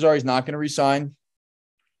 chances are he's not going to resign.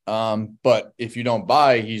 But if you don't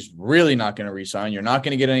buy, he's really not going to resign. You're not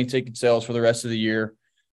going to get any ticket sales for the rest of the year.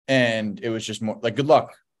 And it was just more like, good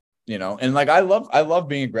luck, and like, I love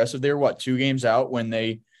being aggressive. They were 2 games out when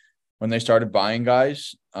they started buying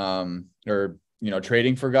guys, or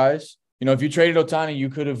trading for guys. If you traded Ohtani, you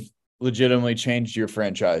could have legitimately changed your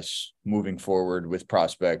franchise moving forward with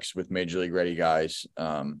prospects, with major league ready guys.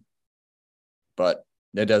 But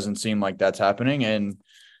it doesn't seem like that's happening, and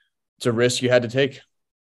it's a risk you had to take.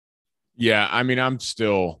 Yeah, I mean, I'm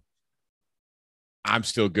still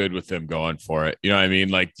good with them going for it. You know what I mean?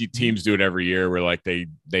 Like, teams do it every year where like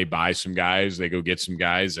they buy some guys, they go get some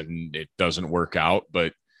guys, and it doesn't work out.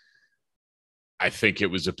 But I think it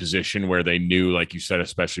was a position where they knew, like you said,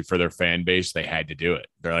 especially for their fan base, they had to do it.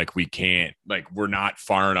 They're like, we're not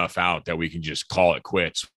far enough out that we can just call it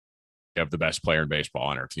quits. We have the best player in baseball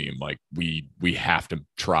on our team. Like, we have to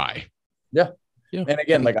try. Yeah. And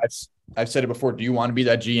again, like I've said it before, do you want to be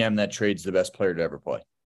that GM that trades the best player to ever play?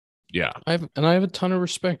 Yeah. I have a ton of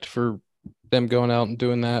respect for them going out and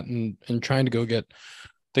doing that and trying to go get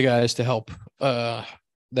the guys to help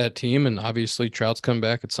that team. And obviously Trout's coming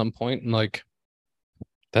back at some point, and like,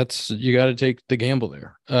 you got to take the gamble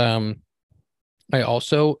there. I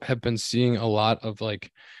also have been seeing a lot of like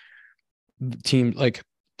team, like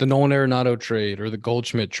the Nolan Arenado trade or the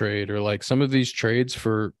Goldschmidt trade, or like some of these trades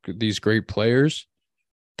for these great players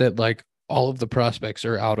that like all of the prospects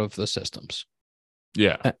are out of the systems.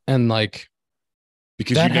 Yeah. And like,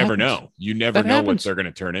 because you never know. You never know what they're going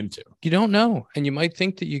to turn into. You don't know. And you might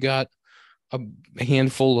think that you got a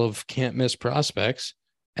handful of can't miss prospects,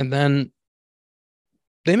 and then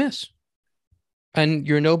they miss. And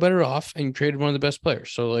you're no better off, and you traded one of the best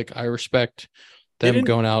players. So like, I respect them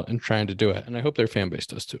going out and trying to do it. And I hope their fan base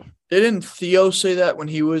does too. Didn't Theo say that when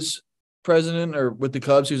he was president or with the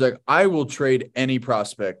Cubs? He was like, I will trade any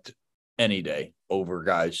prospect any day over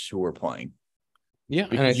guys who are playing. Yeah,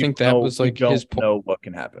 and I think that was like his point. Know what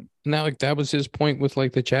can happen. Now, like, that was his point with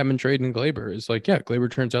like the Chapman trade and Glaber. Is like, yeah, Glaber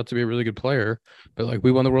turns out to be a really good player, but like,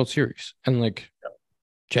 we won the World Series, and like,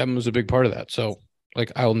 Chapman was a big part of that. So like,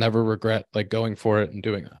 I'll never regret like going for it and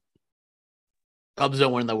doing that. Cubs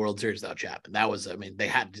don't win the World Series without Chapman. That was, I mean, they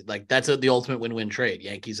had to, like, that's the ultimate win-win trade.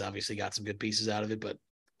 Yankees obviously got some good pieces out of it, but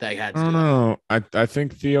they had I to don't do that. know. I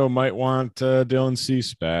think Theo might want Dylan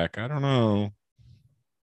Cease back. I don't know.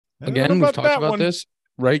 I don't know Again, we've about talked that about one. this.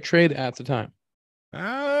 Right trade at the time.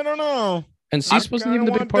 I don't know. And Cease wasn't even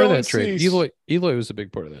the big want part of Dylan that trade. Cease. Eloy was a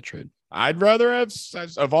big part of that trade. I'd rather have,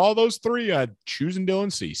 of all those three, I'd choosing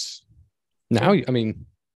Dylan Cease. Now,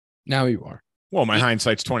 now you are. Well, my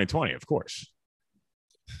hindsight's 2020, of course.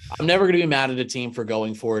 I'm never going to be mad at a team for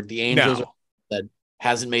going for it. The Angels No. are that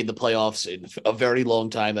hasn't made the playoffs in a very long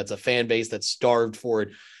time. That's a fan base that's starved for it.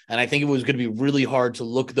 And I think it was going to be really hard to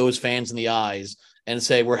look those fans in the eyes and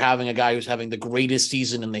say, we're having a guy who's having the greatest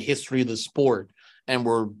season in the history of the sport, and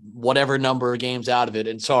we're whatever number of games out of it.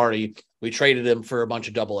 And sorry, we traded him for a bunch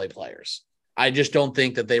of AA players. I just don't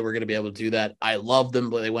think that they were going to be able to do that. I love them,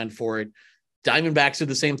 but they went for it. Diamondbacks did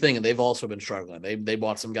the same thing, and they've also been struggling. They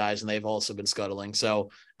bought some guys, and they've also been scuttling.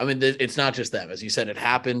 So, I mean, it's not just them. As you said, it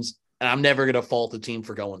happens, and I'm never going to fault the team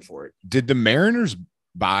for going for it. Did the Mariners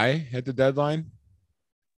buy at the deadline?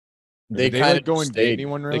 They did kind like of go and get stayed.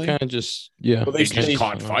 anyone They really? kind of just, yeah. Well, They just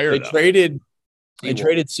caught fire. They though. traded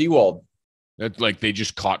Seawald. Seawald, That's like they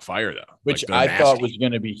just caught fire though, which like, I thought was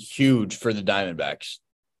going to be huge for the Diamondbacks.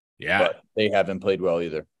 yeah, But they haven't played well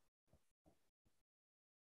either.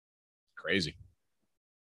 crazy.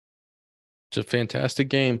 It's a fantastic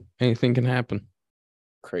game. Anything can happen.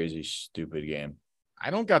 Crazy, stupid game.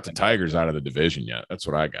 I don't got the Tigers out of the division yet. That's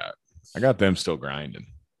what I got. I got them still grinding.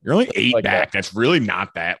 You're only 8 like back. that. That's really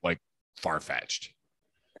not that like far fetched.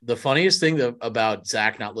 The funniest thing about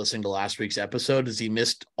Zach not listening to last week's episode is he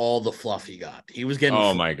missed all the fluff he got. He was getting.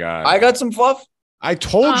 Oh my god! I got some fluff. I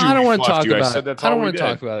told you. I don't want to fluffed talk you. I about said it. that's I don't all we want to did.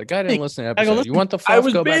 talk about it. Guy didn't listen to the I go, episode. You want the fluff? I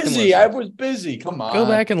was Go back and busy. listen. I was busy. Come on. Go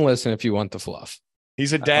back and listen if you want the fluff.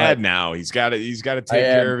 He's a dad now. He's got to. He's got to take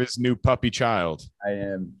care of his new puppy child. I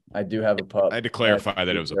am. I do have a pup. I had to clarify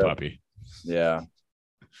that it was a puppy. Yeah.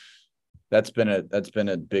 That's been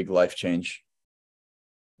a big life change.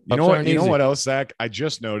 You know Pups what? aren't You know easy. what else, Zach? I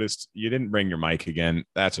just noticed you didn't bring your mic again.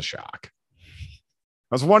 That's a shock. I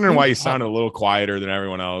was wondering why you sounded a little quieter than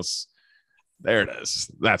everyone else. There it is.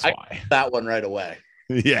 That's why. that one right away.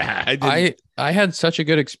 Yeah, I had such a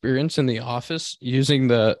good experience in the office using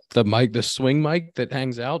the mic, the swing mic that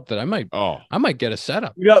hangs out, that I might get a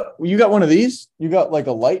setup. You got one of these? You got like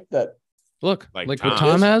a light that Look, Like like Tom. what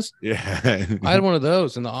Tom has. Yeah. I had one of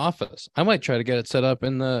those in the office. I might try to get it set up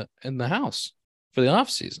in the house for the off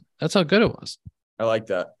season. That's how good it was. I like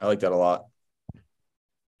that. I like that a lot.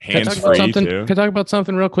 Can I Hands talk about free something? too. Can I talk about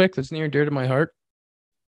something real quick that's near and dear to my heart?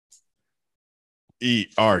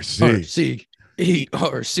 ERC.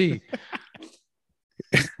 ERC.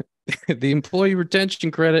 The employee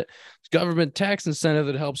retention credit, government tax incentive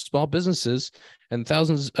that helps small businesses and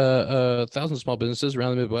thousands of small businesses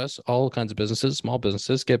around the Midwest, all kinds of businesses, small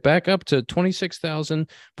businesses, get back up to $26,000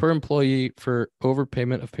 per employee for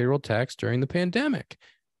overpayment of payroll tax during the pandemic.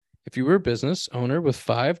 If you were a business owner with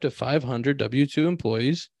 5 to 500 W-2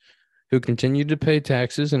 employees who continued to pay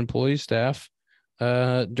taxes and employee staff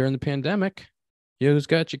during the pandemic, Yo's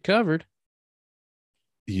got you covered.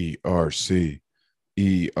 ERC.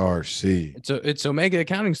 ERC. It's Omega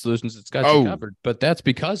Accounting Solutions that's got you covered, but that's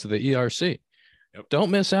because of the ERC. Yep.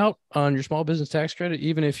 Don't miss out on your small business tax credit.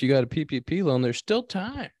 Even if you got a PPP loan, there's still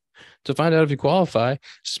time to find out if you qualify.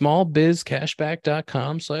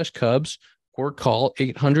 Smallbizcashback.com/Cubs or call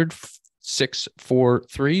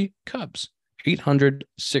 800-643-Cubs.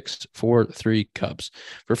 800-643-Cubs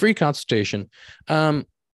for free consultation.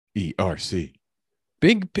 ERC.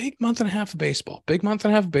 Big month and a half of baseball.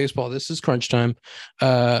 This is crunch time.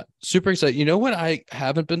 Super excited. You know what I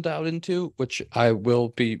haven't been dialed into, which I will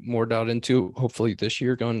be more dialed into hopefully this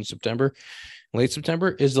year, going in September, late September,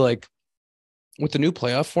 is like with the new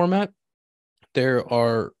playoff format.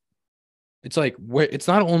 It's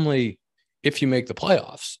not only if you make the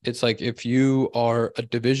playoffs. It's like if you are a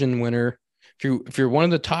division winner, if you're one of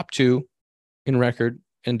the top 2 in record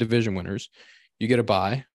and division winners, you get a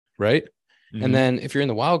bye, right? Mm-hmm. And then if you're in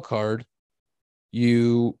the wild card,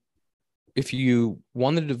 if you're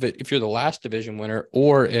the last division winner,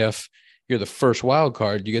 or if you're the first wild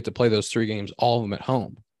card, you get to play those 3 games, all of them at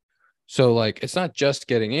home. So like, it's not just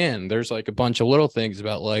getting in. There's like a bunch of little things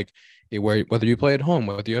about like whether you play at home,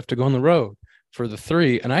 whether you have to go on the road for the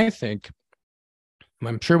 3. And I'm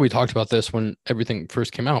sure we talked about this when everything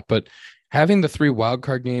first came out, but having the 3 wild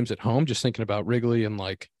card games at home, just thinking about Wrigley and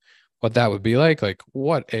like what that would be like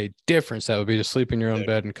what a difference that would be to sleep in your own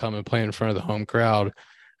bed and come and play in front of the home crowd,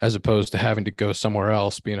 as opposed to having to go somewhere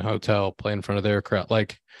else, be in a hotel, play in front of their crowd.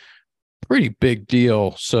 Like, pretty big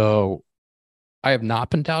deal. So I have not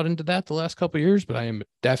been dialed into that the last couple of years, but I am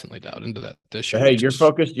definitely dialed into that this year. Hey, you're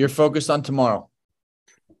focused on tomorrow.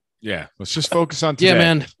 Yeah, let's just focus on today. Yeah,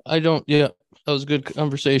 man. That was a good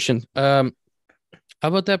conversation. How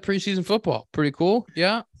about that preseason football? Pretty cool.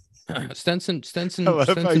 Yeah. Stenson I love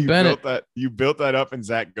how you Bennett. built that. You built that up, and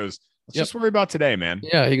Zach goes, "Let's Yep. just worry about today, man."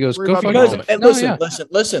 Yeah, he goes, Worry go about fuck Because, yourself. and No, listen, yeah.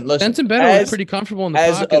 listen. Stenson Bennett was pretty comfortable in the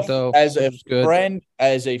pocket, though. As a which was good. friend,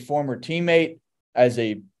 as a former teammate, as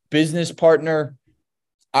a business partner,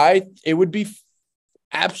 it would be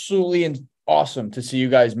absolutely awesome to see you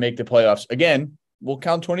guys make the playoffs. Again, we'll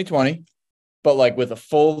count 2020, but like with a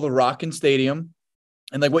full rockin' stadium,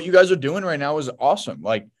 and like what you guys are doing right now is awesome.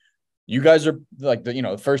 Like you guys are like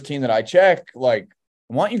the first team that I check. Like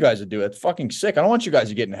I want you guys to do it. It's fucking sick. I don't want you guys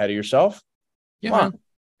to get ahead of yourself. Yeah,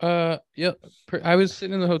 man. Yeah. I was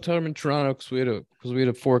sitting in the hotel room in Toronto because we had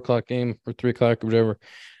a 4 o'clock game or 3 o'clock or whatever,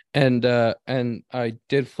 and I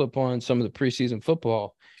did flip on some of the preseason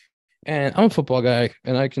football, and I'm a football guy,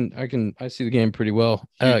 and I see the game pretty well.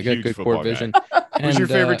 I got good court vision. Who's your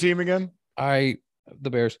favorite team again? The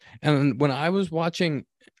Bears. And when I was watching,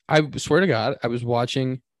 I swear to God, I was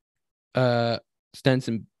watching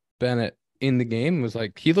Stenson Bennett in the game. Was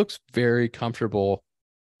like, he looks very comfortable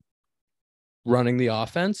running the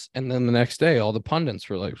offense. And then the next day, all the pundits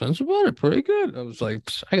were like, Stenson Bennett, pretty good. I was like,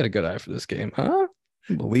 I got a good eye for this game, huh?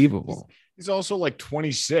 Unbelievable. He's also like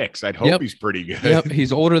 26. I'd hope he's pretty good. Yep,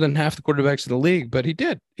 he's older than half the quarterbacks in the league, but he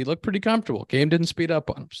looked pretty comfortable. Game didn't speed up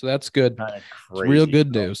on him, so that's good. It's real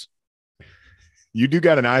good news. You do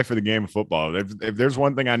got an eye for the game of football. If there's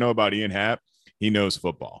one thing I know about Ian Happ, he knows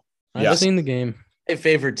football. I've seen the game. A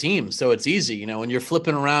favorite team, so it's easy, when you're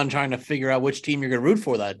flipping around trying to figure out which team you're going to root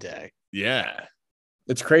for that day. Yeah,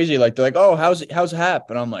 it's crazy. Like they're like, "Oh, how's Hap?"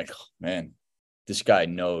 And I'm like, oh, "Man, this guy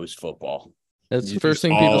knows football." That's the first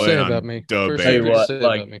thing people say about me.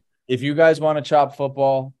 If you guys want to chop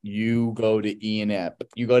football, you go to Ian Happ.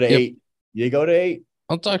 You go to 8. You go to 8.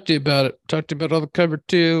 I'll talk to you about it. Talk to you about all the cover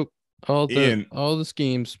 2, all the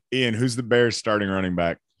schemes. Ian, who's the Bears starting running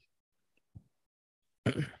back?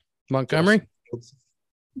 Montgomery.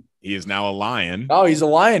 He is now a Lion. Oh, he's a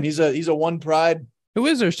Lion. He's a one pride. Who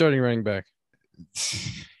is their starting running back?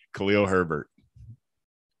 Khalil Herbert.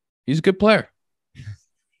 He's a good player.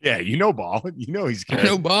 Yeah, ball. He's good. I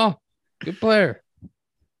know ball. Good player.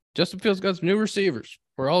 Justin Fields got some new receivers.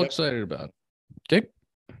 We're all excited about it. Okay.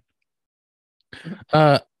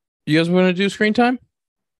 You guys want to do screen time?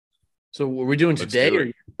 So what are we doing today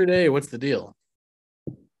or yesterday? What's the deal?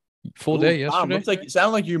 Full day yesterday? Looks like it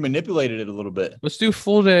sounded like you manipulated it a little bit. Let's do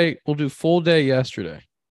full day. We'll do full day yesterday.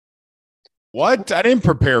 What? I didn't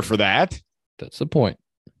prepare for that. That's the point.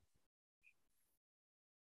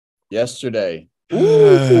 Yesterday.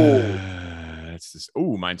 That's this.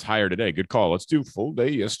 Oh, mine's higher today. Good call. Let's do full day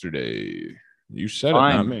yesterday. You said it,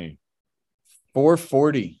 not me.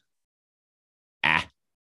 440.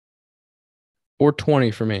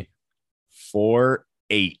 420 for me.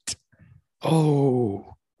 4.8.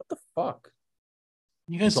 Oh. What the fuck?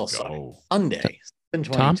 You guys all suck. Sunday.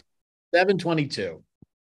 7:22.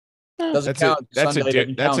 Doesn't count. That's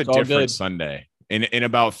a different Sunday. In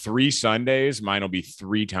about 3 Sundays, mine will be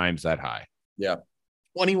 3 times that high. Yeah.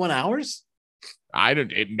 21 hours?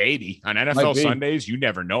 It maybe on NFL Sundays, you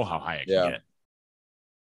never know how high it can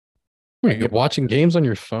get. You're watching games on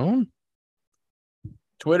your phone?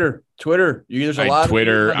 Twitter. There's a lot.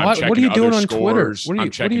 Twitter. I'm checking what are you doing on Twitter?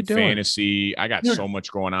 I'm checking fantasy. I got so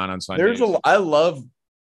much going on Sundays.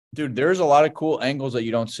 There's a lot of cool angles that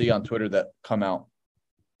you don't see on Twitter that come out.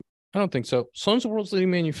 I don't think so. Sloan's the world's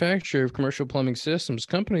leading manufacturer of commercial plumbing systems.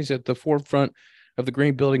 Companies at the forefront of the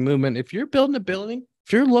green building movement. If you're building a building,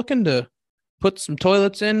 if you're looking to put some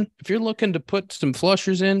toilets in, if you're looking to put some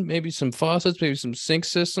flushers in, maybe some faucets, maybe some sink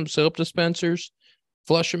systems, soap dispensers,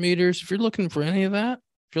 flusher meters, if you're looking for any of that,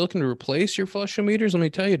 if you're looking to replace your flusher meters, let me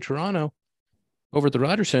tell you, Toronto, over at the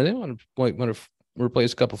Rogers Center, they want to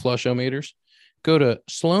replace a couple flusher meters. Go to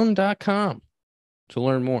sloan.com to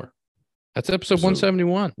learn more. That's episode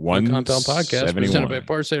 171. Compound Podcast presented by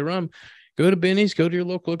Parse Rum. Go to Benny's, go to your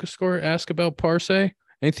local liquor store, ask about Parse.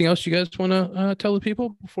 Anything else you guys want to tell the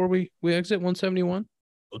people before we exit 171?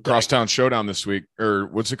 Crosstown Showdown this week, or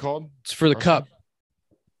what's it called? It's for the Cup.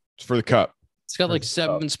 It's for the Cup. It's got like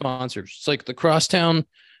 7 sponsors. It's like the Crosstown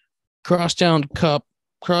Cup,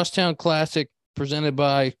 Crosstown Classic, presented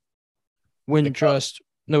by Wintrust.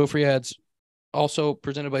 No free ads. Also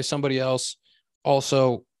presented by somebody else.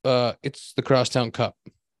 Also, it's the Crosstown Cup.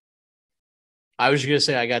 I was going to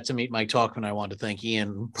say I got to meet Mike Talkman. I wanted to thank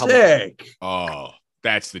Ian. Sick. Oh,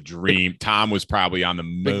 that's the dream. Tom was probably on the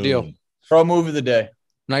moon. Big deal. Pro move of the day.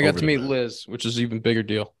 And I got to meet Liz, which is an even bigger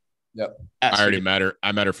deal. Yep. I already met her.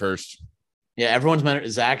 I met her first. Yeah, everyone's met her.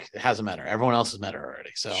 Zach hasn't met her. Everyone else has met her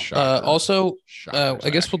already. So Shocker. Also, Shocker, I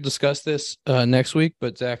guess Zach. we'll discuss this next week,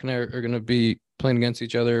 but Zach and I are going to be playing against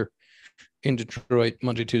each other in Detroit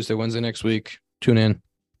Monday, Tuesday, Wednesday next week. Tune in.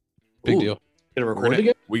 Big Ooh. deal. Gonna record it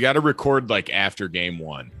again? We got to record like after game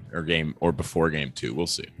 1 or before game 2. We'll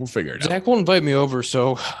see. We'll figure it out. Zach will invite me over,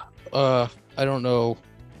 so I don't know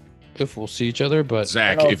if we'll see each other, but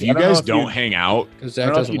Zach, I don't know if if- you I don't know guys if don't you- hang out, because I Zach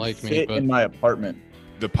don't know if doesn't you'd like me. fit But in my apartment.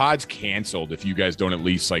 the pod's canceled if you guys don't at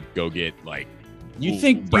least like go get like You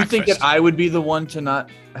think breakfast. that I would be the one to not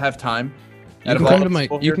have time? you Out can of come all to my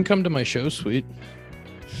people you here? can come to my show, sweet.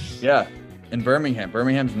 Yeah, in Birmingham.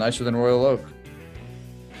 Birmingham's nicer than Royal Oak.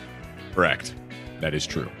 Correct. That is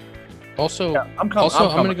true. Also, Yeah, I'm coming. Also,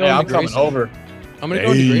 I'm gonna go I'm into coming Grayson. over. I'm gonna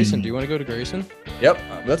go to Hey. Grayson. Do you want to go to Grayson? Yep,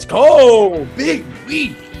 let's go. Big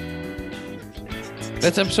week.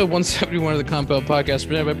 That's episode 171 of the Compound Podcast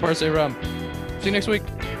presented by Parse Rum. See you next week.